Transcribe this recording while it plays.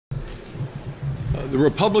The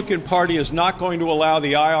Republican Party is not going to allow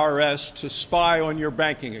the IRS to spy on your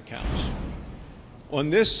banking accounts.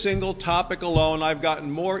 On this single topic alone, I've gotten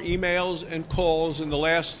more emails and calls in the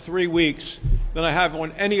last 3 weeks than I have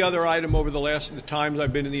on any other item over the times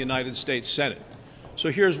I've been in the United States Senate. So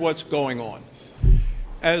here's what's going on.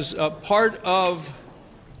 As a part of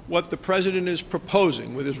what the President is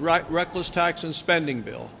proposing with his reckless tax and spending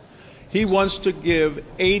bill, he wants to give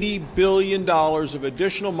 $80 billion of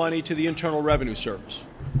additional money to the Internal Revenue Service.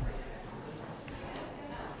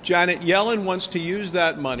 Janet Yellen wants to use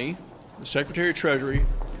that money, the Secretary of Treasury,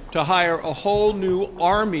 to hire a whole new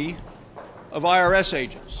army of IRS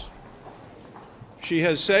agents. She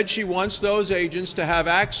has said she wants those agents to have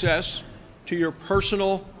access to your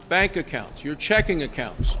personal bank accounts, your checking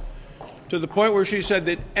accounts, to the point where she said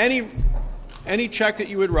that any check that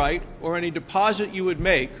you would write or any deposit you would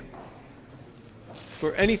make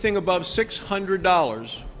for anything above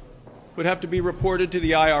 $600 would have to be reported to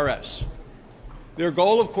the IRS. Their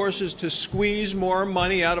goal, of course, is to squeeze more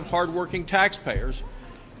money out of hardworking taxpayers,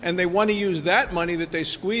 and they want to use that money that they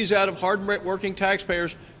squeeze out of hardworking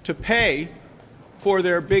taxpayers to pay for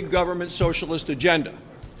their big government socialist agenda.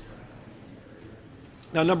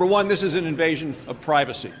 Now, number one, this is an invasion of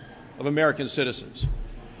privacy of American citizens.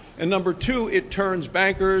 And number two, it turns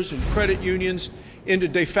bankers and credit unions into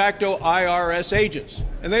de facto IRS agents,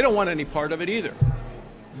 and they don't want any part of it either.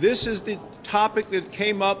 This is the topic that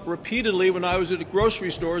came up repeatedly when I was at the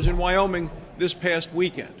grocery stores in Wyoming this past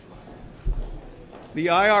weekend. The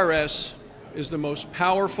IRS is the most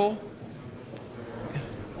powerful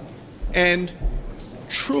and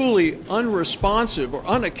truly unresponsive or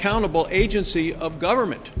unaccountable agency of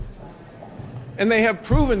government. And they have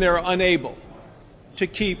proven they're unable to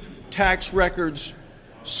keep tax records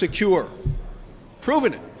secure.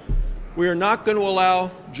 Proven it. We are not going to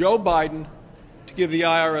allow Joe Biden to give the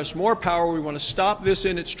IRS more power. We want to stop this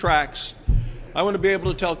in its tracks. I want to be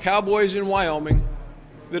able to tell cowboys in Wyoming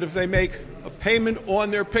that if they make a payment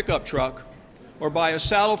on their pickup truck or buy a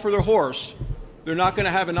saddle for their horse, they're not going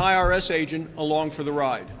to have an IRS agent along for the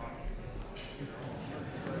ride.